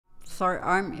So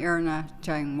I'm Erena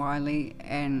Jane Wiley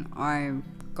and I've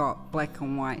got black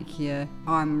and white hair.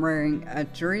 I'm wearing a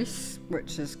dress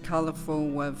which is colourful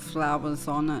with flowers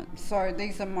on it. So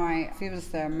these are my feathers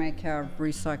that I make out of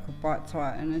recycled bright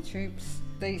wire inner tubes.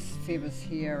 These feathers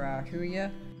here are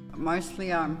huia.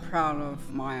 Mostly I'm proud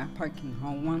of my poking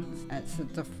hole ones. It's a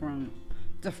different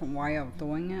way of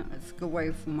doing it. It's a good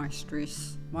way for my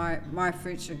stress. My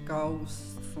future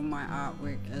goals for my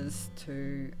artwork is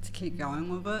to keep going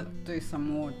with it, do some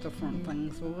more different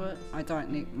things with it. I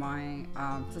don't let my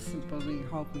disability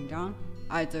hold me down.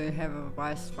 I do have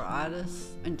advice for artists.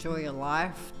 Enjoy your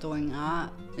life doing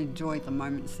art, enjoy the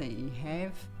moments that you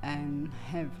have and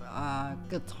have a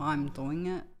good time doing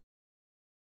it.